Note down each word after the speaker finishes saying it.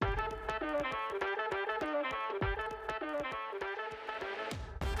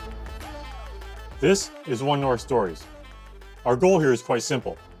This is One North Stories. Our goal here is quite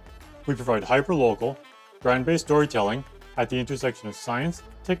simple. We provide hyper-local, brand-based storytelling at the intersection of science,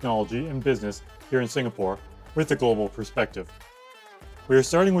 technology, and business here in Singapore with a global perspective. We are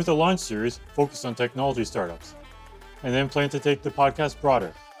starting with a launch series focused on technology startups, and then plan to take the podcast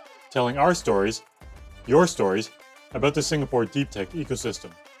broader, telling our stories, your stories, about the Singapore deep tech ecosystem.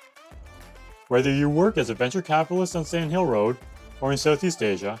 Whether you work as a venture capitalist on Sand Hill Road or in Southeast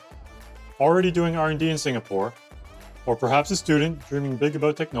Asia, already doing R&D in Singapore, or perhaps a student dreaming big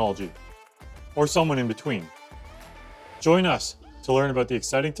about technology, or someone in between. Join us to learn about the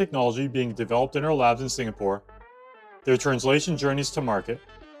exciting technology being developed in our labs in Singapore, their translation journeys to market,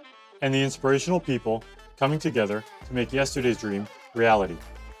 and the inspirational people coming together to make yesterday's dream reality.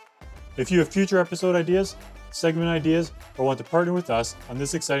 If you have future episode ideas, segment ideas, or want to partner with us on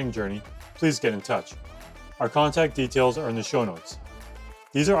this exciting journey, please get in touch. Our contact details are in the show notes.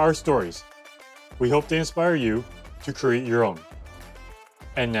 These are our stories. We hope they inspire you to create your own.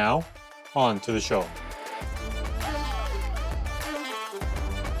 And now, on to the show.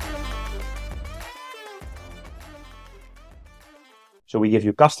 So we give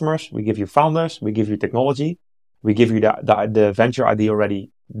you customers, we give you founders, we give you technology, we give you the venture idea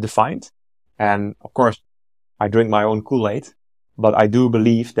already defined. And of course, I drink my own Kool-Aid, but I do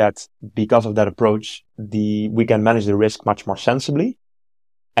believe that because of that approach, we can manage the risk much more sensibly.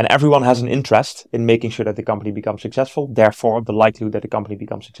 And everyone has an interest in making sure that the company becomes successful. Therefore, the likelihood that the company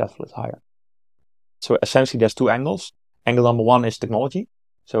becomes successful is higher. So essentially, there's two angles. Angle number one is technology.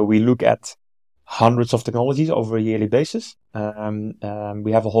 So we look at hundreds of technologies over a yearly basis.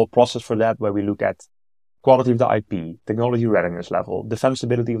 We have a whole process for that where we look at quality of the IP, technology readiness level,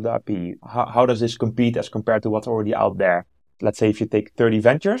 defensibility of the IP. How does this compete as compared to what's already out there? Let's say if you take 30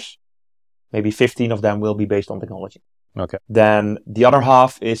 ventures, maybe 15 of them will be based on technology. Okay. Then the other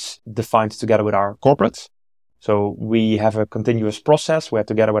half is defined together with our corporates. So we have a continuous process where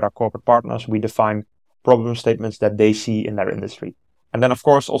together with our corporate partners, we define problem statements that they see in their industry. And then of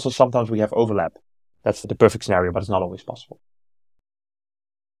course, also sometimes we have overlap. That's the perfect scenario, but it's not always possible.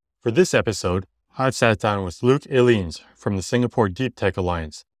 For this episode, I've sat down with Luc Eliens from the Singapore Deep Tech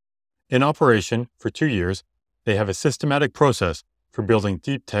Alliance. In operation for 2 years, they have a systematic process for building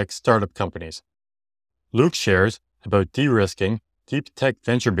deep tech startup companies. Luc shares about de-risking deep tech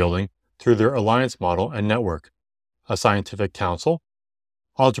venture building through their alliance model and network, a scientific council,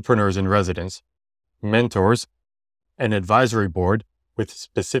 entrepreneurs in residence, mentors, an advisory board with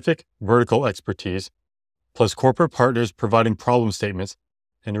specific vertical expertise, plus corporate partners providing problem statements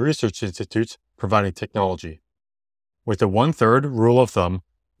and research institutes providing technology. With a 1/3 rule of thumb,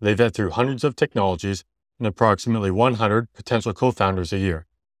 they vet through hundreds of technologies and approximately 100 potential co-founders a year.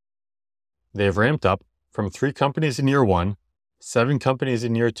 They have ramped up from 3 companies in year 1, 7 companies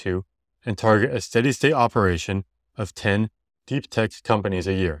in year 2, and target a steady state operation of 10 deep tech companies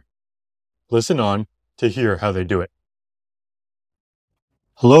a year. Listen on to hear how they do it.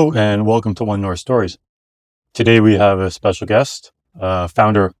 Hello and welcome to One North Stories. Today we have a special guest, a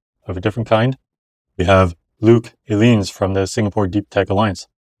founder of a different kind. We have Luc Eliens from the Singapore Deep Tech Alliance.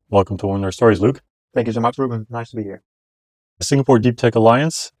 Welcome to One North Stories, Luc. Thank you so much, Ruben. Nice to be here. The Singapore Deep Tech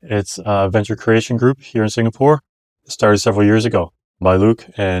Alliance, it's a venture creation group here in Singapore. It started several years ago by Luc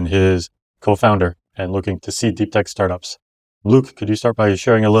and his co-founder and looking to seed deep tech startups. Luc, could you start by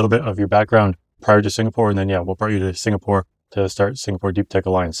sharing a little bit of your background prior to Singapore? And then, what brought you to Singapore to start Singapore Deep Tech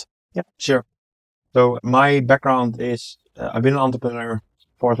Alliance? Yeah, sure. So my background is, I've been an entrepreneur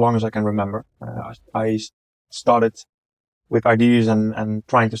for as long as I can remember. I started with ideas and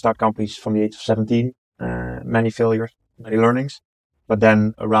trying to start companies from the age of 17, many failures, many learnings. But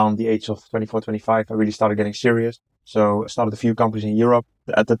then around the age of 24, 25, I really started getting serious. So I started a few companies in Europe,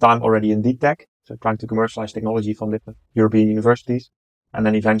 at the time already in deep tech. So trying to commercialize technology from different European universities. And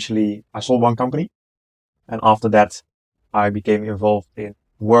then eventually I sold one company. And after that, I became involved in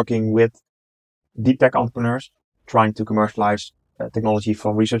working with deep tech entrepreneurs, trying to commercialize technology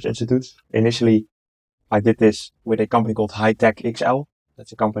from research institutes. Initially, I did this with a company called High Tech XL.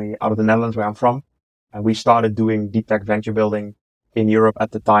 That's a company out of the Netherlands where I'm from. And we started doing deep tech venture building in Europe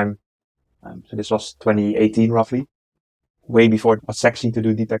at the time. So this was 2018 roughly. Way before it was sexy to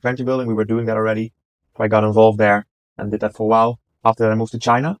do deep tech venture building. We were doing that already. So I got involved there and did that for a while. After that, I moved to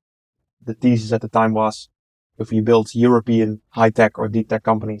China. The thesis at the time was, if you build European high tech or deep tech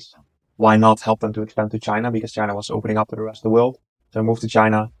companies, why not help them to expand to China? Because China was opening up to the rest of the world. So I moved to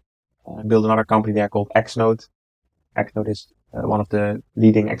China and built another company there called Xnode. Xnode is one of the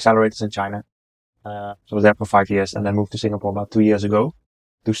leading accelerators in China. So I was there for 5 years and then moved to Singapore about 2 years ago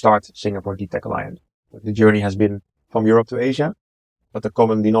to start Singapore Deep Tech Alliance. The journey has been from Europe to Asia, but the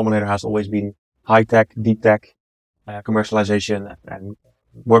common denominator has always been high tech, deep tech, commercialization, and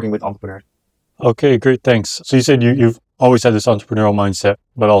working with entrepreneurs. Okay, great. Thanks. So you said you've always had this entrepreneurial mindset,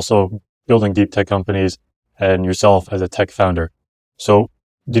 but also building deep tech companies and yourself as a tech founder. So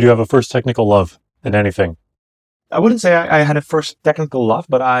did you have a first technical love in anything? I wouldn't say I had a first technical love,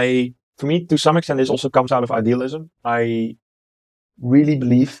 but for me, to some extent, this also comes out of idealism. I really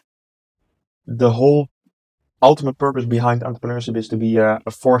believe the whole ultimate purpose behind entrepreneurship is to be a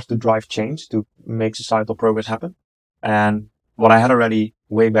force to drive change, to make societal progress happen. And what I had already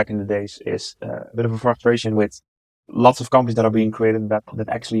way back in the days is a bit of a frustration with lots of companies that are being created that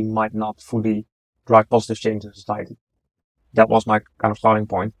actually might not fully drive positive change in society. That was my kind of starting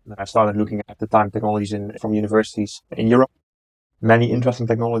point. And I started looking at the time technologies from universities in Europe, many interesting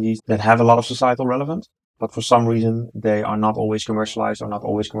technologies that have a lot of societal relevance, but for some reason they are not always commercialized or not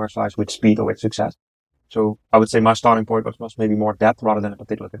always commercialized with speed or with success. So I would say my starting point was maybe more that rather than a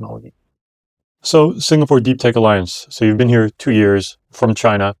particular technology. So Singapore Deep Tech Alliance. So you've been here 2 years from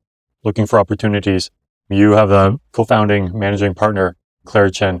China, looking for opportunities. You have a co-founding managing partner,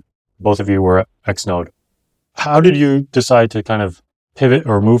 Clara Chen. Both of you were at Xnode. How did you decide to kind of pivot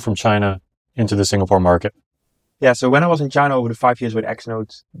or move from China into the Singapore market? Yeah, so when I was in China over the 5 years with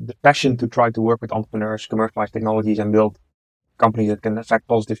Xnode, the passion to try to work with entrepreneurs, commercialize technologies, and build companies that can affect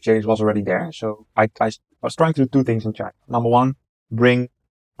positive change was already there. So I was trying to do two things in China. Number one, bring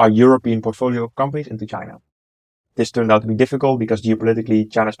our European portfolio of companies into China. This turned out to be difficult because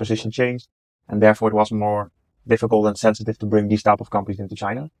geopolitically China's position changed, and therefore it was more difficult and sensitive to bring these type of companies into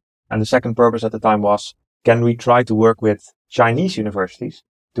China. And the second purpose at the time was, can we try to work with Chinese universities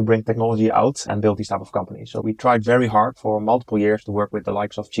to bring technology out and build these type of companies? So we tried very hard for multiple years to work with the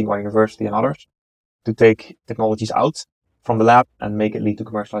likes of Tsinghua University and others to take technologies out from the lab and make it lead to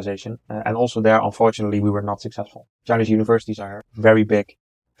commercialization. And also there, unfortunately, we were not successful. Chinese universities are very big,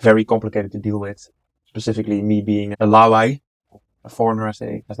 very complicated to deal with. Specifically, me being a Laowai, a foreigner, as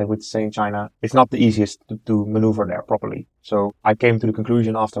they would say in China, it's not the easiest to maneuver there properly. So I came to the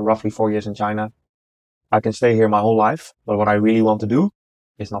conclusion after roughly 4 years in China, I can stay here my whole life, but what I really want to do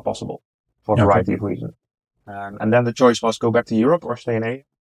is not possible for a variety of reasons. And then the choice was go back to Europe or stay in Asia.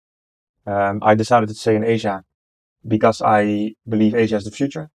 I decided to stay in Asia because I believe Asia is the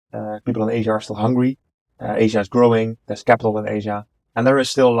future. People in Asia are still hungry. Asia is growing. There's capital in Asia, and there is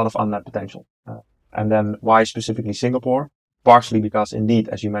still a lot of unmet potential. And then why specifically Singapore? Partially because indeed,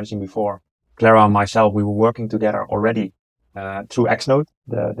 as you mentioned before, Clara and myself, we were working together already through Xnode,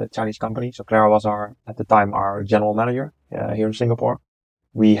 the Chinese company. So Clara was at the time, our general manager here in Singapore.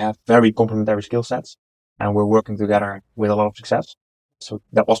 We have very complementary skill sets and we're working together with a lot of success. So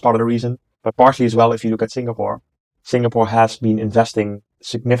that was part of the reason. But partially as well, if you look at Singapore has been investing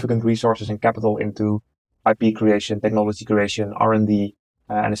significant resources and capital into IP creation, technology creation, R&D,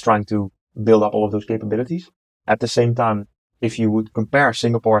 and is trying to build up all of those capabilities. At the same time, if you would compare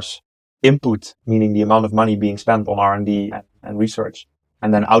Singapore's input, meaning the amount of money being spent on R&D and research,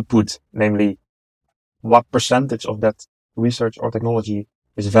 and then output, namely what percentage of that research or technology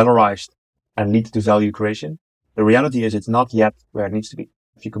is valorized and leads to value creation, the reality is it's not yet where it needs to be.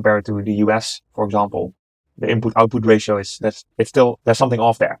 If you compare it to the US, for example, the input-output ratio there's something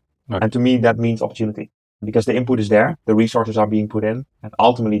off there. Okay. And to me, that means opportunity because the input is there, the resources are being put in, and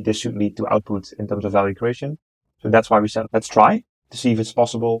ultimately this should lead to output in terms of value creation. So that's why we said, let's try to see if it's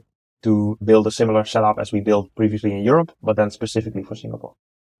possible to build a similar setup as we built previously in Europe, but then specifically for Singapore.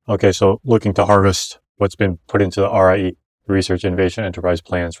 Okay, so looking to harvest what's been put into the RIE, Research Innovation Enterprise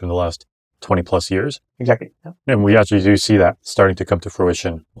plans from the last 20 plus years. Exactly. Yeah. And we actually do see that starting to come to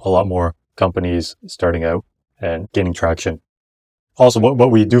fruition. A lot more companies starting out and gaining traction. Also, what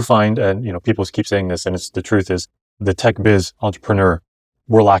we do find, and people keep saying this, and the truth is, the tech biz entrepreneur,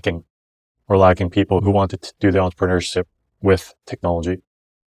 we're lacking. We're lacking people who want to do the entrepreneurship with technology.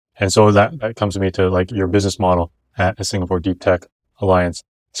 And so that comes to me to like your business model at a Singapore Deep Tech Alliance.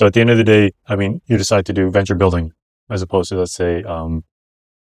 So at the end of the day, I mean, you decide to do venture building as opposed to, let's say,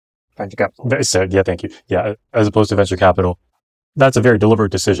 venture capital. Yeah, thank you. Yeah, as opposed to venture capital. That's a very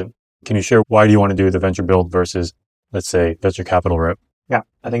deliberate decision. Can you share why do you want to do the venture build versus, let's say, venture capital route? Yeah,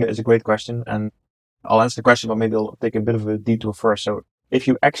 I think it's a great question. And I'll answer the question, but maybe I'll take a bit of a detour first. So if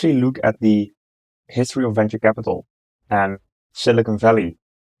you actually look at the history of venture capital and Silicon Valley,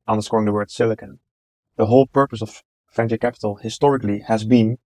 underscoring the word silicon, the whole purpose of venture capital historically has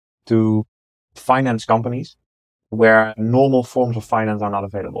been to finance companies where normal forms of finance are not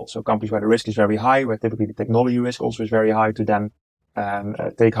available. So companies where the risk is very high, where typically the technology risk also is very high to then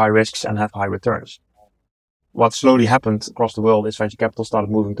take high risks and have high returns. What slowly happened across the world is venture capital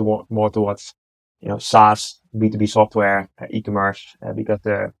started moving more towards, SaaS, B2B software, e-commerce, because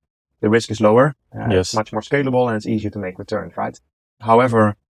the the risk is lower, Yes. it's much more scalable, and it's easier to make returns, right?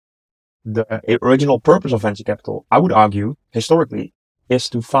 However, the original purpose of venture capital, I would argue, historically, is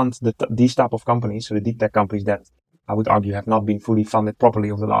to fund these type of companies, so the deep tech companies that I would argue have not been fully funded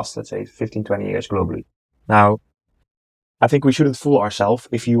properly over the last, let's say, 15, 20 years globally. Now, I think we shouldn't fool ourselves.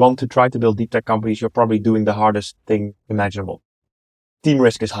 If you want to try to build deep tech companies, you're probably doing the hardest thing imaginable. Team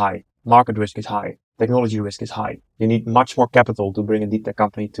risk is high. Market risk is high. Technology risk is high. You need much more capital to bring a deep tech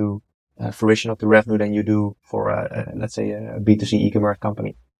company to fruition of the revenue than you do for, let's say, a B2C e-commerce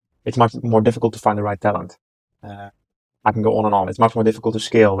company. It's much more difficult to find the right talent. I can go on and on. It's much more difficult to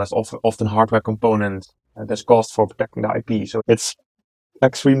scale. There's often hardware components. There's cost for protecting the IP. So it's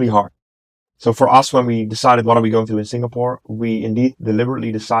extremely hard. So for us, when we decided what are we going to do in Singapore, we indeed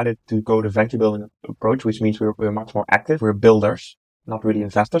deliberately decided to go the venture building approach, which means we're much more active. We're builders, not really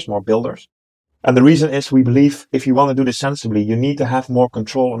investors, more builders. And the reason is we believe if you want to do this sensibly, you need to have more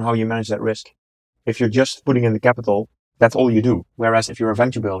control on how you manage that risk. If you're just putting in the capital, that's all you do. Whereas if you're a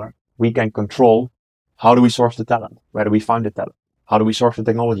venture builder, we can control how do we source the talent? Where do we find the talent? How do we source the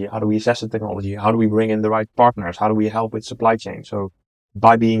technology? How do we assess the technology? How do we bring in the right partners? How do we help with supply chain? So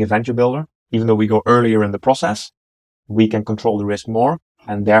by being a venture builder, even though we go earlier in the process, we can control the risk more.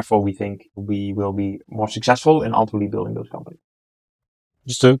 And therefore, we think we will be more successful in ultimately building those companies.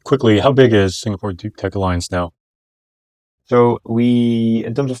 Just quickly, how big is Singapore Deep Tech Alliance now? So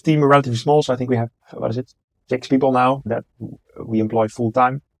in terms of team, we're relatively small. So I think we have, 6 people now that we employ full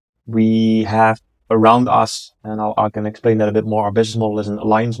time. We have around us, and I can explain that a bit more. Our business model is an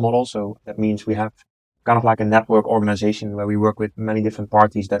alliance model. So that means we have kind of like a network organization where we work with many different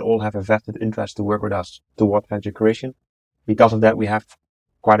parties that all have a vested interest to work with us toward venture creation. Because of that, we have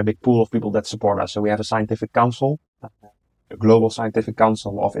quite a big pool of people that support us. So we have a scientific council, a global scientific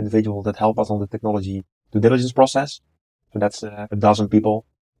council of individuals that help us on the technology due diligence process. So that's a dozen people.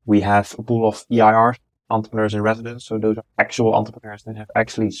 We have a pool of EIR, entrepreneurs in residence. So those are actual entrepreneurs that have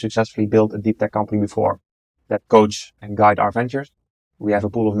actually successfully built a deep tech company before that coach and guide our ventures. We have a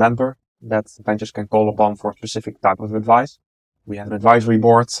pool of mentors that ventures can call upon for a specific type of advice. We have an advisory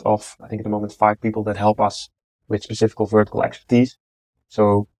board of, I think at the moment, 5 people that help us with specific vertical expertise.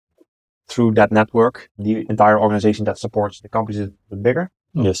 So through that network, the entire organization that supports the companies is a bit bigger.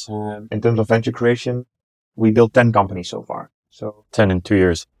 Yes. In terms of venture creation, we built 10 companies so far. So 10 in 2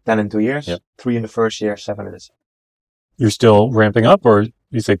 years. 10 in 2 years, Yep. 3 in the first year, 7 in the second. You're still ramping up, or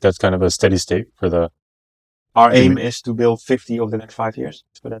you think that's kind of a steady state for the... Our aim is to build 50 over the next 5 years.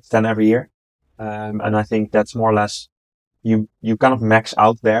 So that's 10 every year. And I think that's more or less, you kind of max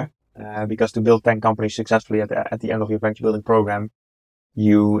out there, because to build 10 companies successfully at the end of your venture building program,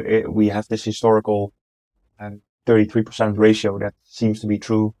 we have this historical 33% ratio that seems to be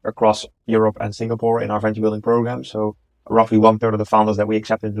true across Europe and Singapore in our venture building program. So roughly 1/3 of the founders that we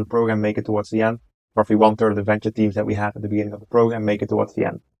accept into the program make it towards the end. Roughly 1/3 of the venture teams that we have at the beginning of the program make it towards the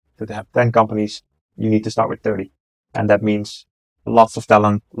end. So to have 10 companies, you need to start with 30. And that means lots of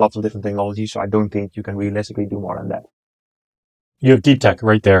talent, lots of different technologies. So I don't think you can realistically do more than that. You have deep tech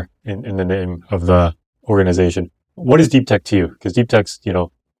right there in the name of the organization. What is deep tech to you? Because deep tech's,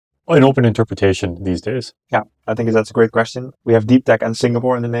 an open interpretation these days. Yeah, I think that's a great question. We have deep tech and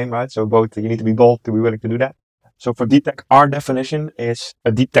Singapore in the name, right? So both, you need to be bold to be willing to do that. So for deep tech, our definition is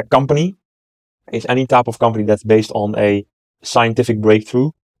a deep tech company is any type of company that's based on a scientific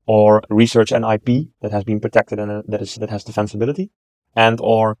breakthrough or research and IP that has been protected and that has defensibility, and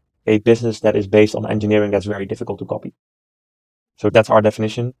or a business that is based on engineering that's very difficult to copy. So that's our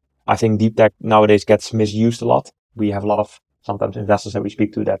definition. I think deep tech nowadays gets misused a lot. We have a lot of sometimes investors that we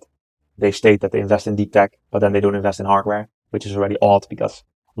speak to that they state that they invest in deep tech, but then they don't invest in hardware, which is already odd because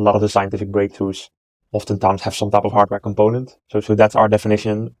a lot of the scientific breakthroughs oftentimes have some type of hardware component. So that's our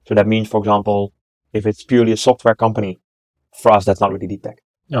definition. So that means, for example, if it's purely a software company, for us, that's not really deep tech.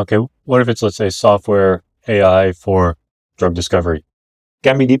 Okay. What if it's, let's say, software AI for drug discovery?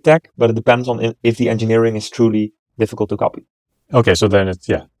 Can be deep tech, but it depends on if the engineering is truly difficult to copy. Okay. So then it's,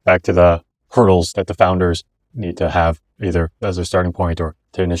 back to the hurdles that the founders need to have either as a starting point or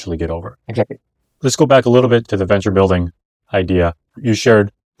to initially get over. Exactly. Let's go back a little bit to the venture building idea. You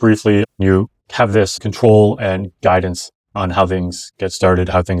shared briefly, you have this control and guidance on how things get started,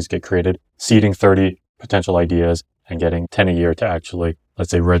 how things get created, seeding 30 potential ideas and getting 10 a year to actually,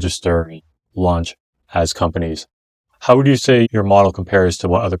 let's say, register, launch as companies. How would you say your model compares to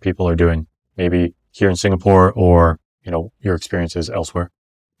what other people are doing, maybe here in Singapore or, your experiences elsewhere?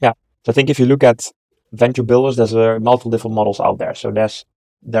 Yeah. So I think if you look at venture builders, there's multiple different models out there. So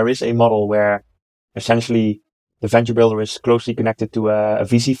there is a model where essentially the venture builder is closely connected to a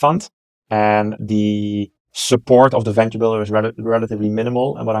VC fund, and the support of the venture builder is relatively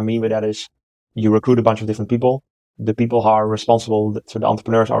minimal. And what I mean with that is you recruit a bunch of different people. The people are responsible, so the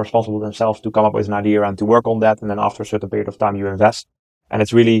entrepreneurs are responsible themselves to come up with an idea and to work on that. And then after a certain period of time, you invest. And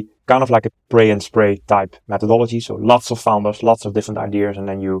it's really kind of like a pray and spray type methodology. So lots of founders, lots of different ideas, and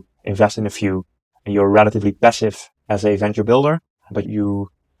then you invest in a few. And you're relatively passive as a venture builder, but you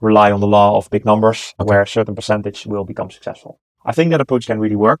rely on the law of big numbers, where a certain percentage will become successful. I think that approach can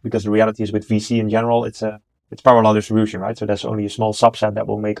really work, because the reality is with VC in general, it's parallel distribution, right? So there's only a small subset that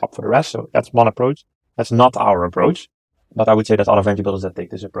will make up for the rest. So that's one approach. That's not our approach, but I would say there's other venture builders that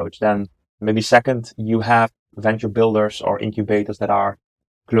take this approach. Then maybe second, you have venture builders or incubators that are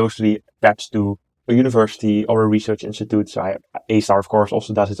closely attached to a university or a research institute. So A-Star, of course,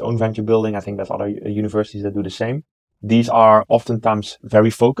 also does its own venture building. I think there's other universities that do the same. These are oftentimes very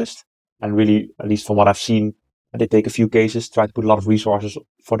focused, and really, at least from what I've seen, they take a few cases, try to put a lot of resources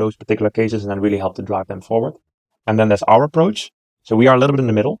for those particular cases, and then really help to drive them forward. And then there's our approach. So we are a little bit in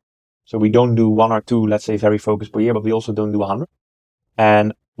the middle. So we don't do one or two, let's say, very focused per year, but we also don't do 100.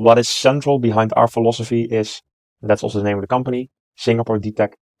 And what is central behind our philosophy is, and that's also the name of the company, Singapore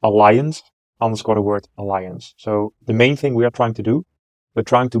DTech Alliance, _ the word alliance. So the main thing we are trying to do, we're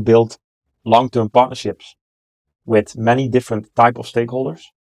trying to build long-term partnerships with many different type of stakeholders,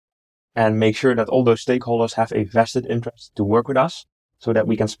 and make sure that all those stakeholders have a vested interest to work with us, so that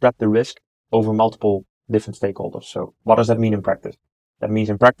we can spread the risk over multiple different stakeholders. So what does that mean in practice? That means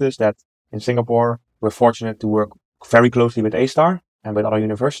in practice that in Singapore, we're fortunate to work very closely with A-Star and with other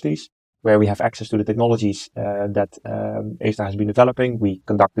universities, where we have access to the technologies that A-Star has been developing. We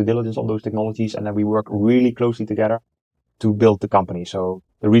conduct due diligence on those technologies, and then we work really closely together to build the company. So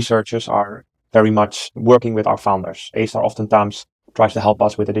the researchers are very much working with our founders. A-Star oftentimes tries to help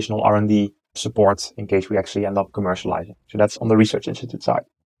us with additional R&D support in case we actually end up commercializing. So that's on the research institute side.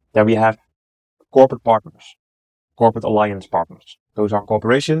 Then we have corporate partners, corporate alliance partners. Those are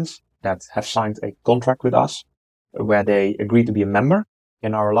corporations that have signed a contract with us, where they agree to be a member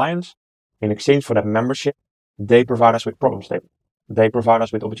in our alliance. In exchange for that membership, they provide us with problem statements. They provide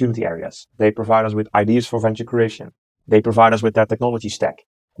us with opportunity areas. They provide us with ideas for venture creation. They provide us with their technology stack.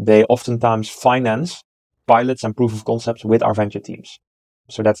 They oftentimes finance pilots and proof of concepts with our venture teams.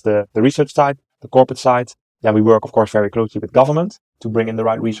 So that's the research side, the corporate side. Then we work, of course, very closely with government to bring in the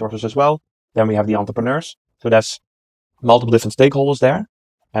right resources as well. Then we have the entrepreneurs. So there's multiple different stakeholders there.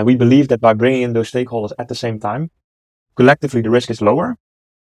 And we believe that by bringing in those stakeholders at the same time, collectively the risk is lower,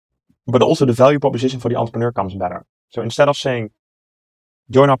 but also the value proposition for the entrepreneur comes better. So instead of saying,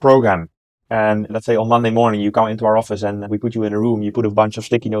 join our program, and let's say on Monday morning you come into our office and we put you in a room, you put a bunch of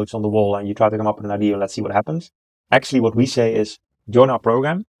sticky notes on the wall and you try to come up with an idea and let's see what happens. Actually, what we say is, join our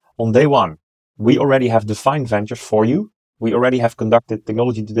program. On day one, we already have defined ventures for you. We already have conducted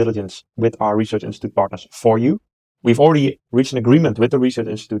technology due diligence with our research institute partners for you. We've already reached an agreement with the research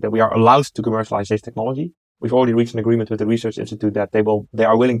institute that we are allowed to commercialize this technology. We've already reached an agreement with the research institute that they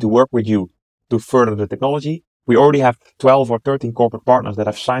are willing to work with you to further the technology. We already have 12 or 13 corporate partners that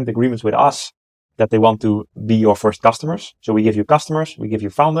have signed agreements with us that they want to be your first customers. So we give you customers, we give you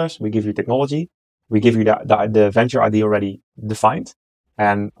founders, we give you technology, we give you the venture idea already defined.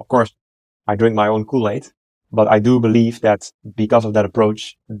 And of course, I drink my own Kool-Aid, but I do believe that because of that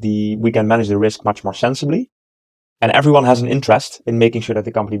approach, we can manage the risk much more sensibly. And everyone has an interest in making sure that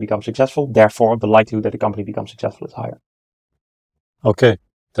the company becomes successful. Therefore, the likelihood that the company becomes successful is higher. Okay.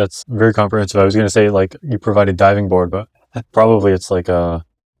 That's very comprehensive. I was going to say, like, you provide a diving board, but probably it's like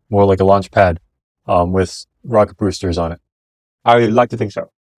more like a launch pad with rocket boosters on it. I would like to think so.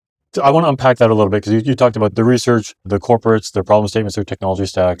 So I want to unpack that a little bit, because you talked about the research, the corporates, their problem statements, their technology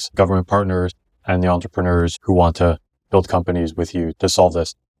stacks, government partners, and the entrepreneurs who want to build companies with you to solve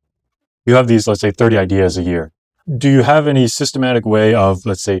this. You have these, let's say, 30 ideas a year. Do you have any systematic way of,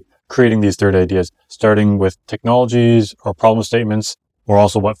 let's say, creating these 30 ideas, starting with technologies or problem statements, or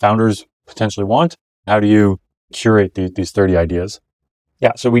also what founders potentially want? How do you curate these 30 ideas?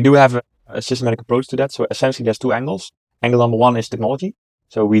 Yeah, so we do have a systematic approach to that. So essentially there's two angles. Angle number one is technology.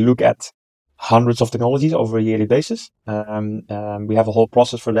 So we look at hundreds of technologies over a yearly basis. We have a whole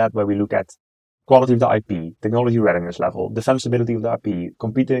process for that, where we look at quality of the IP, technology readiness level, defensibility of the IP,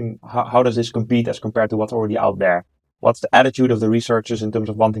 competing. How does this compete as compared to what's already out there? What's the attitude of the researchers in terms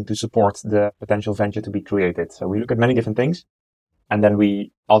of wanting to support the potential venture to be created? So we look at many different things. And then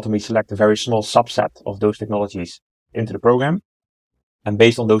we ultimately select a very small subset of those technologies into the program. And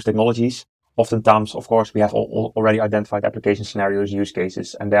based on those technologies, oftentimes, of course, we have already identified application scenarios, use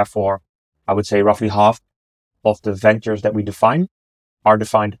cases, and therefore, I would say roughly half of the ventures that we define are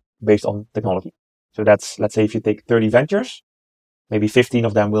defined based on technology. So that's, let's say if you take 30 ventures, maybe 15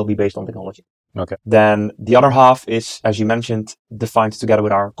 of them will be based on technology. Okay. Then the other half is, as you mentioned, defined together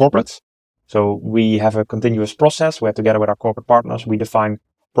with our corporates. So we have a continuous process where together with our corporate partners, we define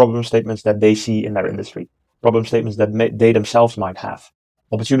problem statements that they see in their industry, problem statements that they themselves might have,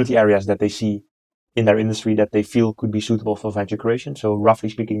 opportunity areas that they see in their industry that they feel could be suitable for venture creation. So roughly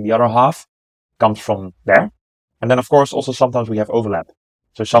speaking, the other half comes from there. And then of course, also sometimes we have overlap.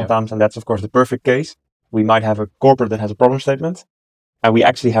 So sometimes, and that's of course the perfect case, we might have a corporate that has a problem statement, and we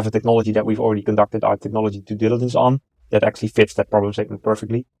actually have a technology that we've already conducted our technology due diligence on that actually fits that problem statement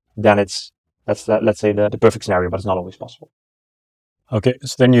perfectly. Then let's say the perfect scenario, but it's not always possible. Okay.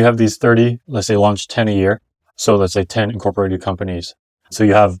 So then you have these 30, let's say launch 10 a year. So let's say 10 incorporated companies. So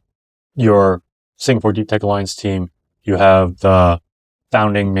you have your Singapore Deep Tech Alliance team. You have the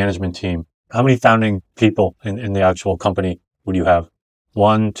founding management team. How many founding people in the actual company would you have?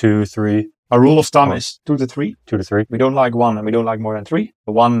 1, 2, 3? Our rule of thumb is 2 to 3. 2 to 3. We don't like 1 and we don't like more than 3.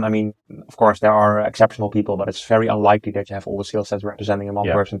 The 1, I mean, of course, there are exceptional people, but it's very unlikely that you have all the skill sets representing in one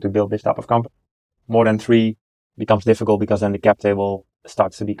person to build this type of company. More than 3 becomes difficult because then the cap table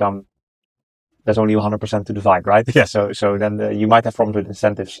starts to become, there's only 100% to divide, right? Yeah. So then you might have problems with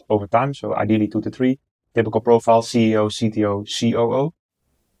incentives over time. So ideally 2 to 3. Typical profile, CEO, CTO, COO.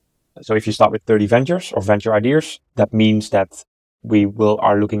 So if you start with 30 ventures or venture ideas, that means that we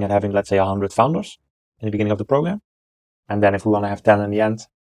are looking at having, let's say, 100 founders in the beginning of the program. And then if we want to have 10 in the end,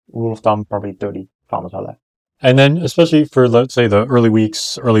 rule of thumb, probably 30 founders are left. And then especially for, let's say, the early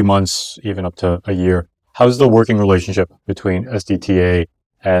weeks, early months, even up to a year, how's the working relationship between SDTA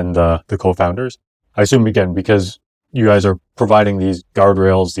and the co-founders? I assume, again, because you guys are providing these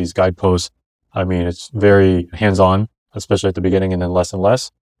guardrails, these guideposts, I mean, it's very hands-on, especially at the beginning, and then less and less.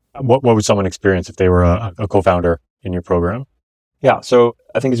 What would someone experience if they were a co-founder in your program? Yeah, so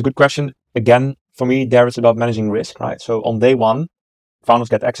I think it's a good question. Again, for me, there it's about managing risk, right? So on day one, founders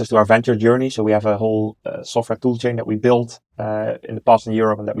get access to our venture journey. So we have a whole software toolchain that we built in the past in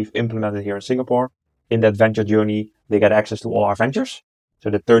Europe and that we've implemented here in Singapore. In that venture journey, they get access to all our ventures. So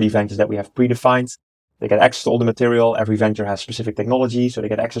the 30 ventures that we have predefined, they get access to all the material. Every venture has specific technology, so they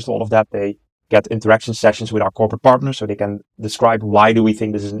get access to all of that. They get interaction sessions with our corporate partners, so they can describe why do we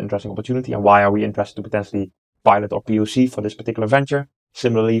think this is an interesting opportunity and why are we interested to potentially pilot or POC for this particular venture.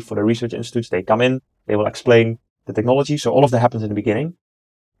 Similarly, for the research institutes, they come in, they will explain the technology. So all of that happens in the beginning.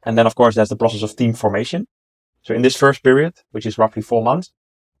 And then, of course, there's the process of team formation. So in this first period, which is roughly 4 months,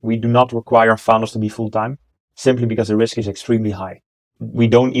 we do not require founders to be full-time simply because the risk is extremely high. We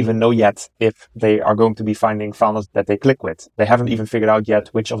don't even know yet if they are going to be finding founders that they click with. They haven't even figured out yet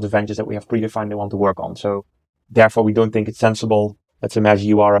which of the ventures that we have predefined they want to work on. So therefore, we don't think it's sensible. Let's imagine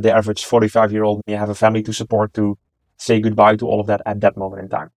you are the average 45-year-old and you have a family to support to say goodbye to all of that at that moment in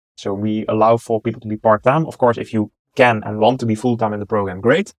time. So we allow for people to be part-time. Of course, if you can and want to be full-time in the program,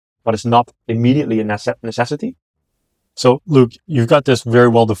 great, but it's not immediately a necessity. So Luke, you've got this very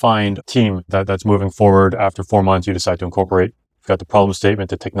well-defined team that's moving forward. After 4 months, you decide to incorporate. You've got the problem statement,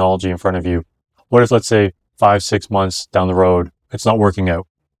 the technology in front of you. What if, let's say, 5, 6 months down the road, it's not working out?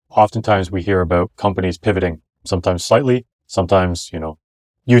 Oftentimes we hear about companies pivoting, sometimes slightly, sometimes,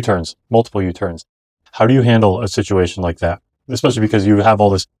 U-turns, multiple U-turns. How do you handle a situation like that? Especially because you have all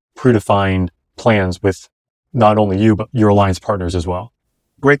this predefined plans with not only you, but your alliance partners as well.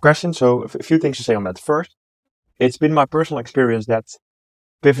 Great question. So a few things to say on that. First, it's been my personal experience that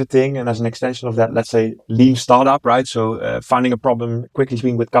pivoting and as an extension of that, let's say lean startup, right? So finding a problem, quickly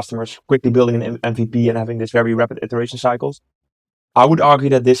speaking with customers, quickly building an MVP and having this very rapid iteration cycles. I would argue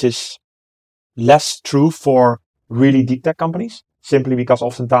that this is less true for really deep tech companies, simply because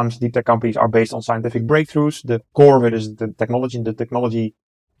oftentimes deep tech companies are based on scientific breakthroughs. The core of it is the technology, and the technology,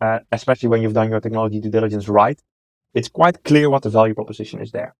 especially when you've done your technology due diligence right, it's quite clear what the value proposition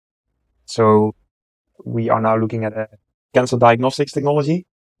is there. So we are now looking at a cancer diagnostics technology,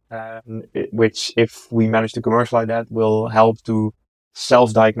 which if we manage to commercialize that will help to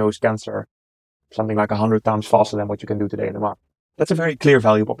self-diagnose cancer something like 100 times faster than what you can do today in the market. That's a very clear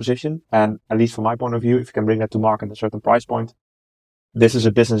value proposition. And at least from my point of view, if you can bring that to market at a certain price point, this is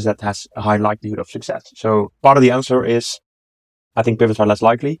a business that has a high likelihood of success. So part of the answer is, I think pivots are less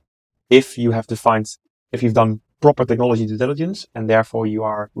likely if you've done proper technology due diligence and therefore you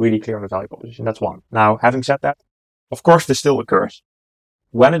are really clear on the value proposition. That's one. Now, having said that, of course, this still occurs.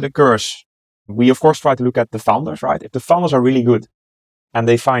 When it occurs, we of course try to look at the founders, right? If the founders are really good and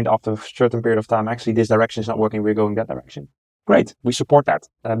they find after a certain period of time, actually this direction is not working, we're going that direction. Great. We support that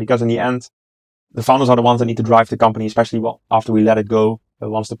because in the end, the founders are the ones that need to drive the company, especially after we let it go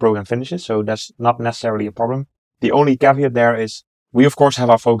once the program finishes. So that's not necessarily a problem. The only caveat there is we, of course, have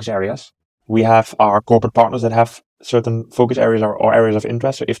our focus areas. We have our corporate partners that have certain focus areas or areas of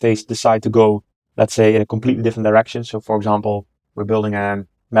interest. So if they decide to go, let's say, in a completely different direction. So for example, we're building a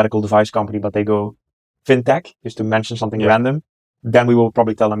medical device company, but they go fintech, just to mention something random, then we will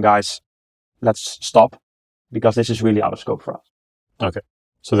probably tell them, guys, let's stop because this is really out of scope for us. Okay.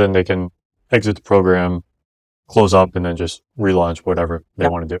 So then they can exit the program, close up, and then just relaunch whatever they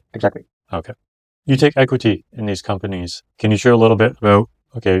want to do. Exactly. Okay. You take equity in these companies. Can you share a little bit about,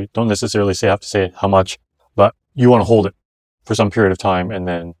 okay, don't necessarily have to say how much, but you want to hold it for some period of time and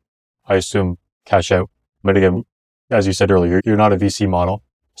then I assume cash out. But again, as you said earlier, you're not a VC model.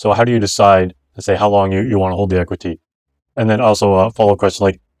 So how do you decide, let's say, how long you want to hold the equity? And then also a follow-up question,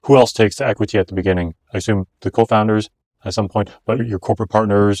 like who else takes the equity at the beginning? I assume the co-founders at some point, but your corporate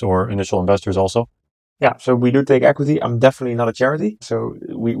partners or initial investors also? Yeah, so we do take equity. I'm definitely not a charity. So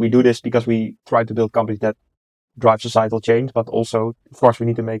we do this because we try to build companies that drive societal change, but also, of course, we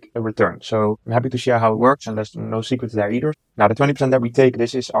need to make a return. So I'm happy to share how it works, and there's no secrets there either. Now, the 20% that we take,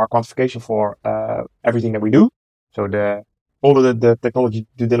 this is our quantification for everything that we do. So all of the technology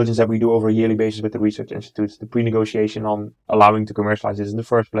due diligence that we do over a yearly basis with the research institutes, the pre-negotiation on allowing to commercialize this in the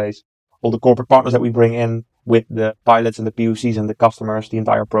first place, all the corporate partners that we bring in with the pilots and the POCs and the customers, the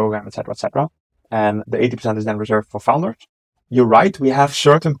entire program, etc., etc. And the 80% is then reserved for founders. You're right. We have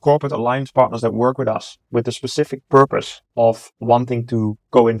certain corporate alliance partners that work with us with the specific purpose of wanting to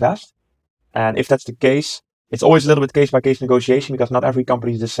co-invest. And if that's the case, it's always a little bit case by case negotiation because not every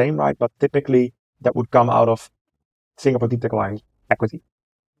company is the same, right? But typically that would come out of Singapore Deep Tech Alliance equity.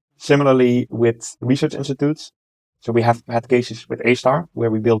 Similarly with research institutes. So we have had cases with A-Star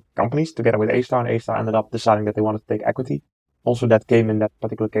where we built companies together with A-Star, and A-Star ended up deciding that they wanted to take equity. Also that came in that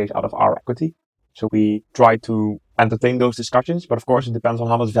particular case out of our equity. So we try to entertain those discussions, but of course it depends on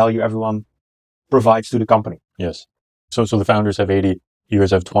how much value everyone provides to the company. Yes. So the founders have 80, you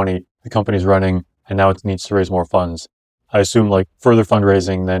guys have 20, the company's running, and now it needs to raise more funds. I assume like further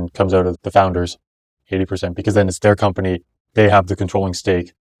fundraising then comes out of the founders, 80%, because then it's their company, they have the controlling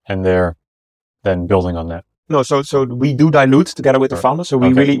stake, and they're then building on that. No, so we do dilute together with the founders. So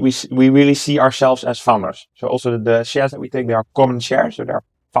we really see ourselves as founders. So also the shares that we take, they are common shares, so they're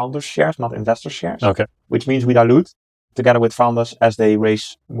founders shares, not investor shares. Okay. Which means we dilute together with founders as they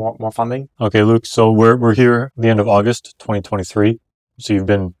raise more funding. Okay, Luke. So we're here at the end of August 2023. So you've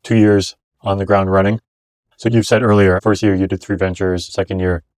been 2 years on the ground running. So you've said earlier, first year you did 3 ventures, second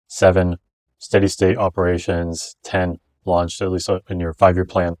year 7 steady state operations, 10 launched, at least in your 5-year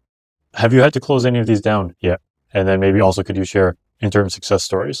plan. Have you had to close any of these down yet? And then maybe also could you share interim success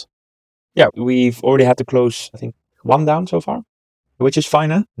stories? Yeah, we've already had to close, I think, 1 down so far, which is fine.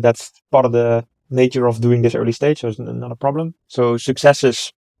 Huh? That's part of the nature of doing this early stage, so it's not a problem. So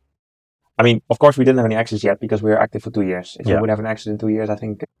successes, I mean, of course we didn't have any exits yet because we were active for 2 years. If we would have an exit in 2 years,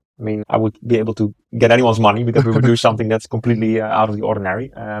 I would be able to get anyone's money because we would do something that's completely out of the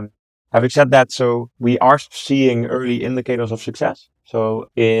ordinary. Having said that, so we are seeing early indicators of success. So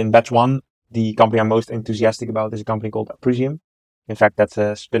in batch 1, the company I'm most enthusiastic about is a company called Aprisium. In fact, that's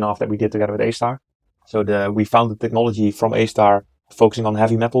a spin-off that we did together with A-Star. So we found the technology from A-Star focusing on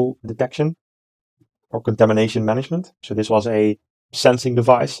heavy metal detection or contamination management. So this was a sensing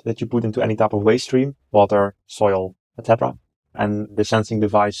device that you put into any type of waste stream, water, soil, etc. And the sensing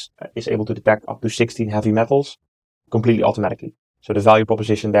device is able to detect up to 16 heavy metals completely automatically. So the value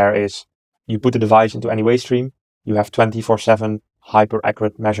proposition there is you put the device into any waste stream, you have 24/7 hyper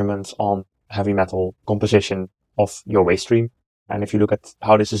accurate measurements on heavy metal composition of your waste stream. And if you look at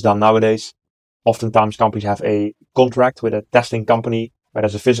how this is done nowadays, oftentimes companies have a contract with a testing company where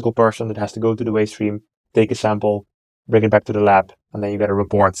there's a physical person that has to go to the waste stream, take a sample, bring it back to the lab, and then you get a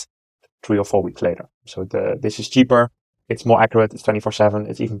report 3 or 4 weeks later. So this is cheaper, it's more accurate, it's 24/7,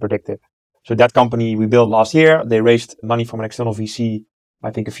 it's even predictive. So that company we built last year, they raised money from an external VC,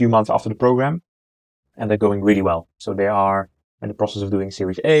 I think a few months after the program, and they're going really well. So they are in the process of doing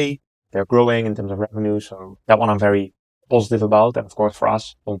Series A, they're growing in terms of revenue. So that one I'm very positive about. And of course for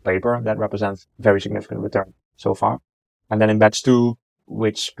us on paper, that represents very significant return so far. And then in batch 2,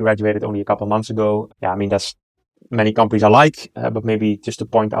 which graduated only a couple of months ago. Yeah, I mean, that's many companies I like, but maybe just to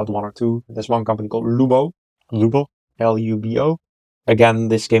point out 1 or 2. There's one company called Lubo. Lubo. Again,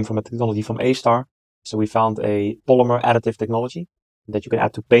 this came from a technology from A-Star. So we found a polymer additive technology that you can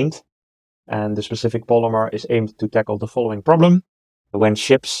add to paint. And the specific polymer is aimed to tackle the following problem. When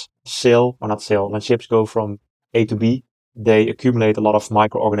ships when ships go from A to B, they accumulate a lot of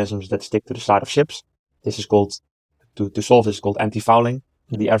microorganisms that stick to the side of ships. This is called, to solve this is called anti-fouling.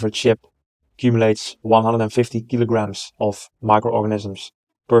 The average ship accumulates 150 kilograms of microorganisms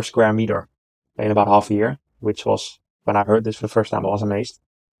per square meter in about half a year, which was, when I heard this for the first time, I was amazed.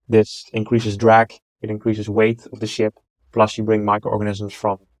 This increases drag, it increases weight of the ship, plus you bring microorganisms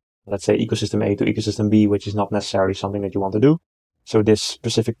from, let's say, ecosystem A to ecosystem B, which is not necessarily something that you want to do. So this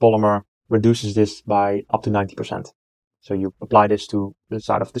specific polymer reduces this by up to 90%. So you apply this to the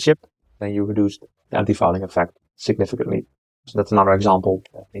side of the ship, then you reduce the anti-fouling effect significantly. So that's another example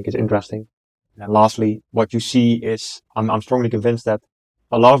that I think is interesting. And lastly, what you see is, I'm strongly convinced that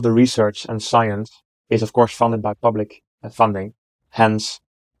a lot of the research and science is, of course, funded by public funding. Hence,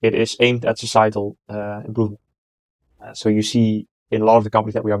 it is aimed at societal improvement. So you see in a lot of the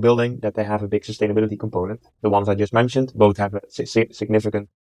companies that we are building that they have a big sustainability component. The ones I just mentioned both have a significant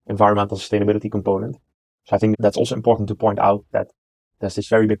environmental sustainability component. So I think that's also important to point out that there's this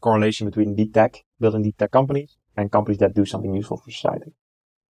very big correlation between deep tech, building deep tech companies, and companies that do something useful for society.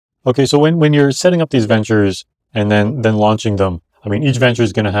 Okay, so when you're setting up these ventures and then launching them, I mean, each venture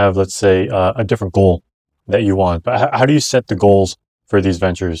is going to have, let's say, a different goal that you want. But how do you set the goals for these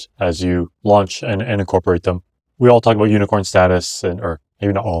ventures as you launch and incorporate them? We all talk about unicorn status, or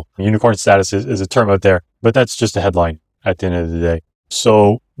maybe not all. Unicorn status is a term out there, but that's just a headline at the end of the day.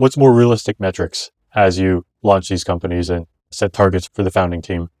 So what's more realistic metrics as you launch these companies and set targets for the founding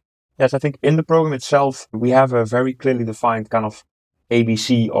team? Yes, I think in the program itself, we have a very clearly defined kind of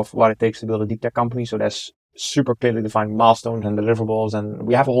ABC of what it takes to build a deep tech company. So there's super clearly defined milestones and deliverables. And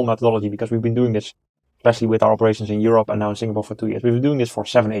we have a whole methodology because we've been doing this, especially with our operations in Europe and now in Singapore for 2 years. We've been doing this for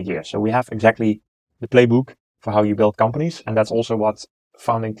 7-8 years. So we have exactly the playbook for how you build companies. And that's also what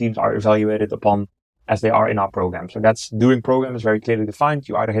founding teams are evaluated upon as they are in our program. So that's doing program is very clearly defined.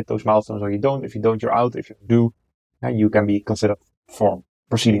 You either hit those milestones or you don't. If you don't, you're out. If you do, you can be considered for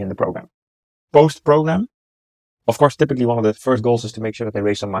proceeding in the program. Post-program, of course, typically one of the first goals is to make sure that they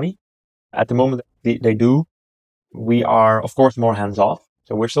raise some money. At the moment they do, we are, of course, more hands-off.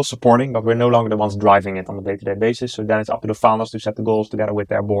 So we're still supporting, but we're no longer the ones driving it on a day-to-day basis. So then it's up to the founders to set the goals together with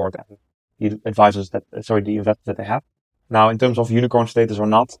their board and the investors that they have. Now, in terms of unicorn status or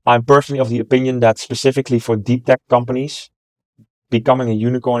not, I'm personally of the opinion that specifically for deep tech companies, becoming a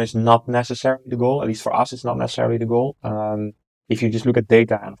unicorn is not necessarily the goal. At least for us, it's not necessarily the goal. If you just look at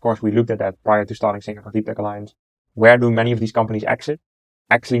data, and of course we looked at that prior to starting Singapore Deep Tech Alliance, where do many of these companies exit?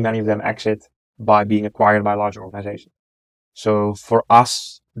 Actually, many of them exit by being acquired by larger organizations. So for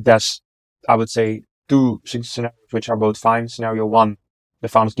us, there's, I would say, 2 scenarios which are both fine. Scenario 1, the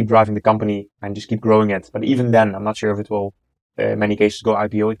founders keep driving the company and just keep growing it. But even then, I'm not sure if it will, in many cases, go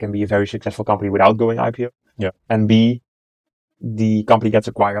IPO. It can be a very successful company without going IPO. Yeah. And B, the company gets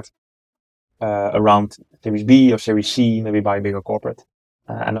acquired around Series B or Series C, maybe by a bigger corporate.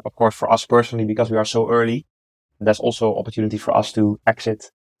 And of course, for us personally, because we are so early, there's also opportunity for us to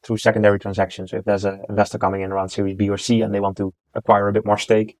exit through secondary transactions. So if there's an investor coming in around Series B or C and they want to acquire a bit more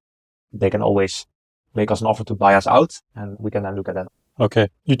stake, they can always make us an offer to buy us out, and we can then look at that. Okay.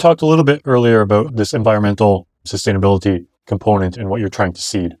 You talked a little bit earlier about this environmental sustainability component and what you're trying to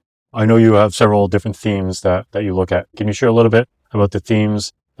seed. I know you have several different themes that you look at. Can you share a little bit about the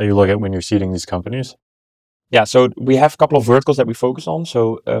themes that you look at when you're seeding these companies? Yeah, so we have a couple of verticals that we focus on.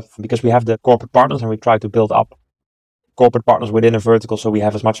 So because we have the corporate partners and we try to build up corporate partners within a vertical, so we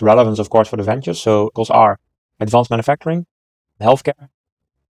have as much relevance, of course, for the ventures. So verticals are advanced manufacturing, healthcare,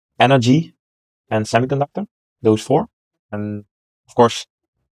 energy, and semiconductor, those 4. And of course,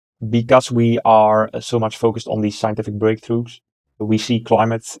 because we are so much focused on these scientific breakthroughs, we see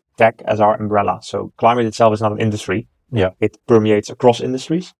climate tech as our umbrella. So climate itself is not an industry. Yeah. It permeates across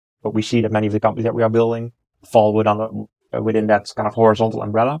industries, but we see that many of the companies that we are building fall within that kind of horizontal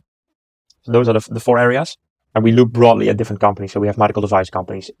umbrella. So those are the 4 areas. And we look broadly at different companies. So we have medical device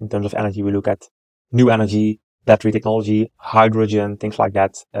companies. In terms of energy, we look at new energy, battery technology, hydrogen, things like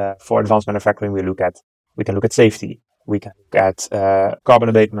that. For advanced manufacturing, we can look at safety. We can look at carbon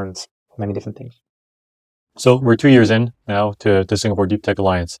abatement, many different things. So we're 2 years in now to Singapore Deep Tech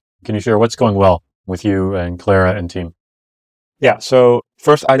Alliance. Can you share what's going well with you and Clara and team? Yeah. So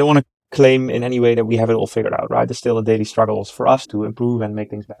first, I don't want to claim in any way that we have it all figured out, right? There's still a daily struggles for us to improve and make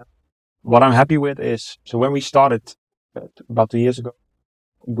things better. What I'm happy with is, so when we started about 2 years ago,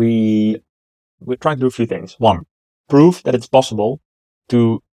 we're trying to do a few things. 1, prove that it's possible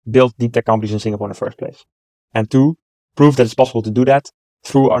to build deep tech companies in Singapore in the first place. And 2, prove that it's possible to do that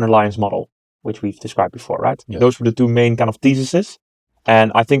through an alliance model, which we've described before, right? Yeah. Those were the 2 main kind of theses.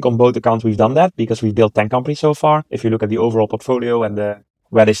 And I think on both accounts we've done that because we've built 10 companies so far. If you look at the overall portfolio and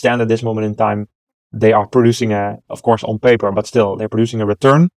where they stand at this moment in time, they are producing of course on paper, but still they're producing a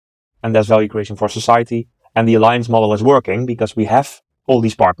return, and there's value creation for society. And the alliance model is working because we have all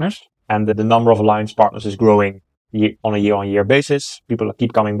these partners, and the number of alliance partners is growing on a year-on-year basis. People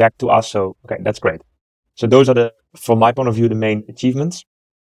keep coming back to us, so okay, that's great. So those are from my point of view, the main achievements.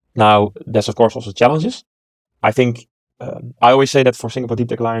 Now, there's of course also challenges. I think I always say that for Singapore Deep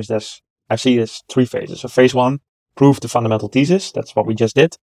Tech Alliance, I see it as 3 phases. So phase 1, prove the fundamental thesis. That's what we just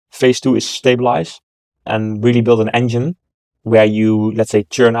did. Phase 2 is stabilize and really build an engine where you, let's say,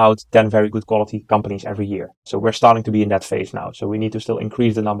 churn out 10 very good quality companies every year. So we're starting to be in that phase now. So we need to still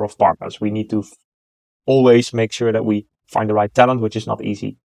increase the number of partners. We need to always make sure that we find the right talent, which is not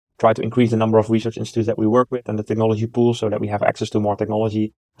easy. Try to increase the number of research institutes that we work with and the technology pool so that we have access to more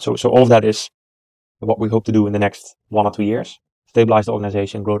technology. So all of that is what we hope to do in the next 1 or 2 years. Stabilize the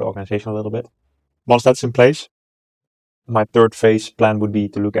organization, grow the organization a little bit. Once that's in place, my 3rd phase plan would be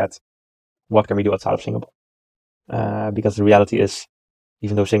to look at what can we do outside of Singapore. Because the reality is,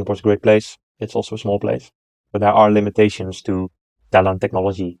 even though Singapore is a great place, it's also a small place. But there are limitations to talent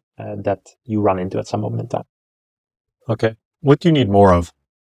technology that you run into at some moment in time. Okay. What do you need more of,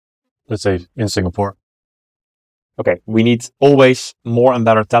 let's say, in Singapore? Okay, we need always more and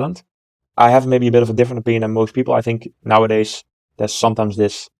better talent. I have maybe a bit of a different opinion than most people. I think nowadays there's sometimes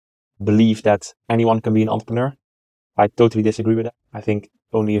this belief that anyone can be an entrepreneur. I totally disagree with that. I think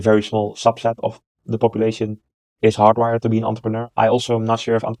only a very small subset of the population is hardwired to be an entrepreneur. I also am not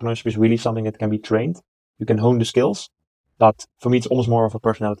sure if entrepreneurship is really something that can be trained. You can hone the skills, but for me, it's almost more of a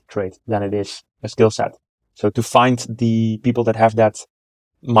personality trait than it is a skill set. So to find the people that have that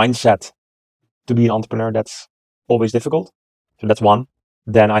mindset to be an entrepreneur, that's always difficult. So that's one.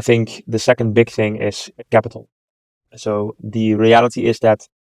 Then I think the second big thing is capital. So the reality is that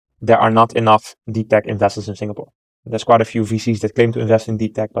there are not enough deep tech investors in Singapore. There's quite a few VCs that claim to invest in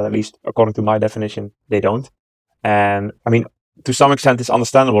deep tech, but at least according to my definition, they don't. And I mean, to some extent, it's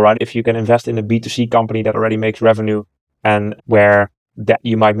understandable, right? If you can invest in a B2C company that already makes revenue and where that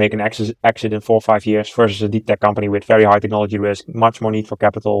you might make an exit in 4 or 5 years versus a deep tech company with very high technology risk, much more need for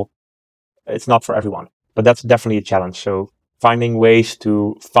capital. It's not for everyone, but that's definitely a challenge. So finding ways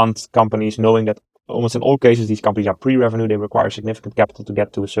to fund companies, knowing that almost in all cases, these companies are pre-revenue, they require significant capital to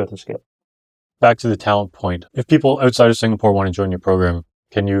get to a certain scale. Back to the talent point. If people outside of Singapore want to join your program,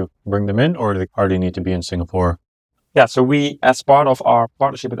 can you bring them in, or do they already need to be in Singapore? Yeah, so we, as part of our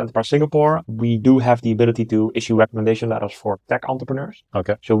partnership with Enterprise Singapore, we do have the ability to issue recommendation letters for tech entrepreneurs.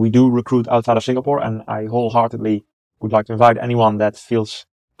 Okay. So we do recruit outside of Singapore, and I wholeheartedly would like to invite anyone that feels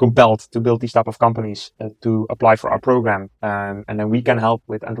compelled to build these type of companies to apply for our program. And then we can help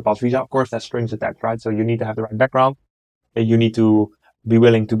with Enterprise Visa. Of course, that's strings attached, right? So you need to have the right background. You need to be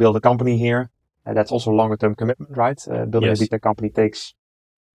willing to build a company here. That's also a longer term commitment, right? Building Yes. a deep tech company takes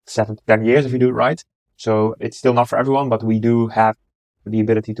 7 to 10 years if you do it right. So it's still not for everyone, but we do have the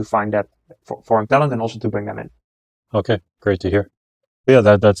ability to find that foreign talent and also to bring them in. Okay, great to hear. Yeah,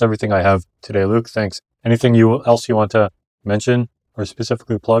 that's everything I have today, Luke. Thanks. Anything else you want to mention or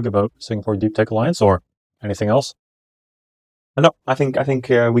specifically plug about Singapore Deep Tech Alliance or anything else? No, I think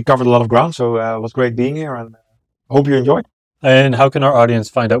we covered a lot of ground, so it was great being here, and hope you enjoyed. And how can our audience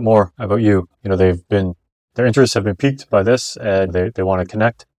find out more about you? You know, their interests have been piqued by this, and they want to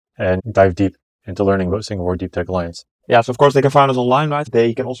connect and dive deep into learning about Singapore Deep Tech Alliance. Yeah, so of course they can find us online, right?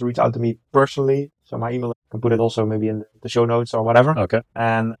 They can also reach out to me personally. So my email, I can put it also maybe in the show notes or whatever. Okay.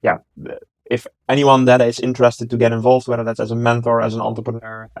 And yeah, if anyone that is interested to get involved, whether that's as a mentor, as an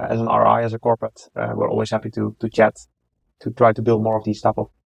entrepreneur, as an RI, as a corporate, we're always happy to chat, to try to build more of these type of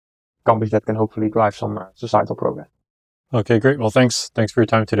companies that can hopefully drive some societal progress. Okay, great. Well, thanks for your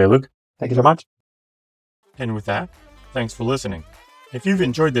time today, Luke. Thank you so much. And with that, thanks for listening. If you've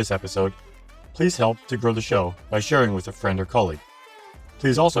enjoyed this episode, please help to grow the show by sharing with a friend or colleague.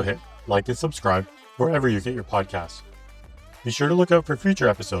 Please also hit like and subscribe wherever you get your podcasts. Be sure to look out for future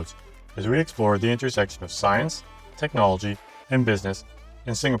episodes as we explore the intersection of science, technology, and business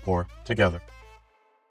in Singapore together.